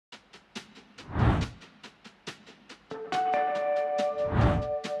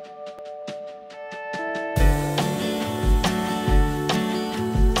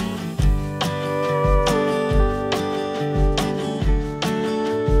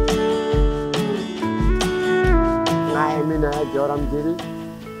Joram Gil,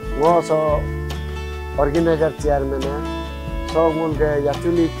 was organizer chairman, so Mulga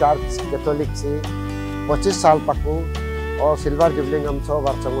Yachuli Church Catholic Si, 25 साल पक्कू और silver jubilee हम 100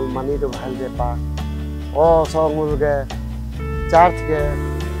 वर्ष मुल मनी तो भल दे पा और 100 मुल के चर्च के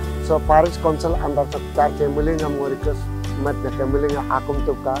सो पारिश काउंसिल अंडर सब चर्च के मुलिंग हम रिक्वेस्ट मत के मुलिंग आकुम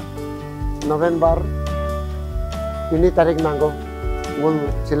तो का नवंबर 3 तारीख नांगो मुल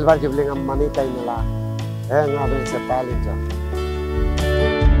सिल्वर जुबली हम मनी ताई नला है नाबे से पाली चा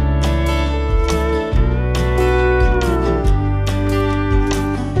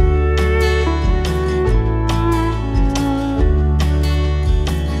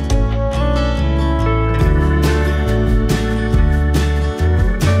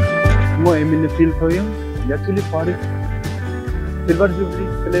I'm in the field for you. Yachuli Forest Silver Jubilee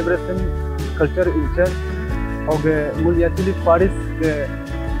celebration culture in church. Okay, mul Yachuli Forest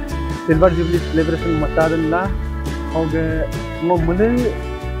Silver Jubilee celebration matadan la. Okay, mo mulin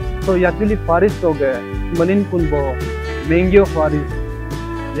so Yachuli Forest okay. Mulin kunbo Mengyo Forest,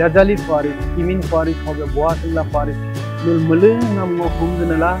 Yajali Forest, Kimin Forest, okay, Boasilla Forest. Mul mulin nam mo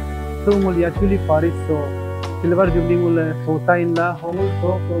humdunala. So mul Yachuli Forest so. Silver Jubilee mul sota in la homul so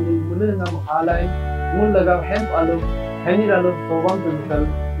mul ngam halai mul laga hem alu heni alu sowam tuntal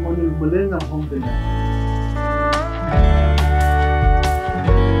mul ngam hom tin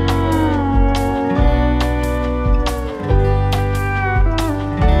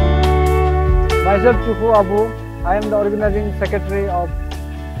Myself Chuku Abu, I am the organizing secretary of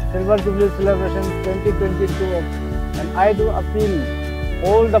Silver Jubilee Celebration 2022 and I do appeal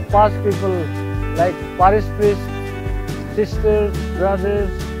all the past people like parish priests, sisters, brothers,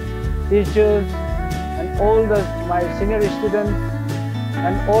 teachers, and all my senior students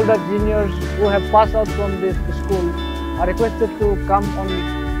and all the juniors who have passed out from this school are requested to come on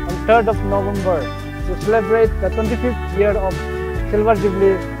 3rd of November to celebrate the 25th year of Silver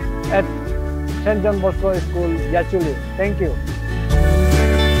Jubilee at St. John Bosco School, Yachuli. Thank you.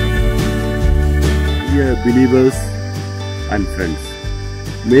 Dear believers and friends,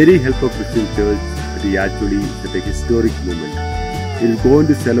 Mary Helper Christian Church at Yachuli is a historic moment. It is going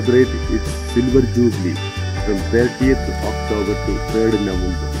to celebrate its Silver Jubilee from 30th October to 3rd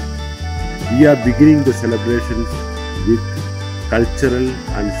November. We are beginning the celebrations with cultural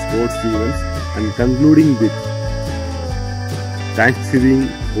and sports events and concluding with Thanksgiving,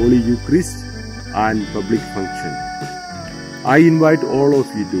 Holy Eucharist and public function. I invite all of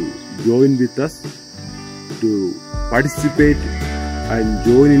you to join with us to participate and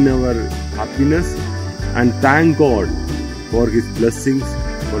join in our happiness and thank God for His blessings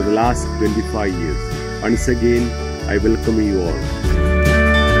for the last 25 years. Once again, I welcome you all.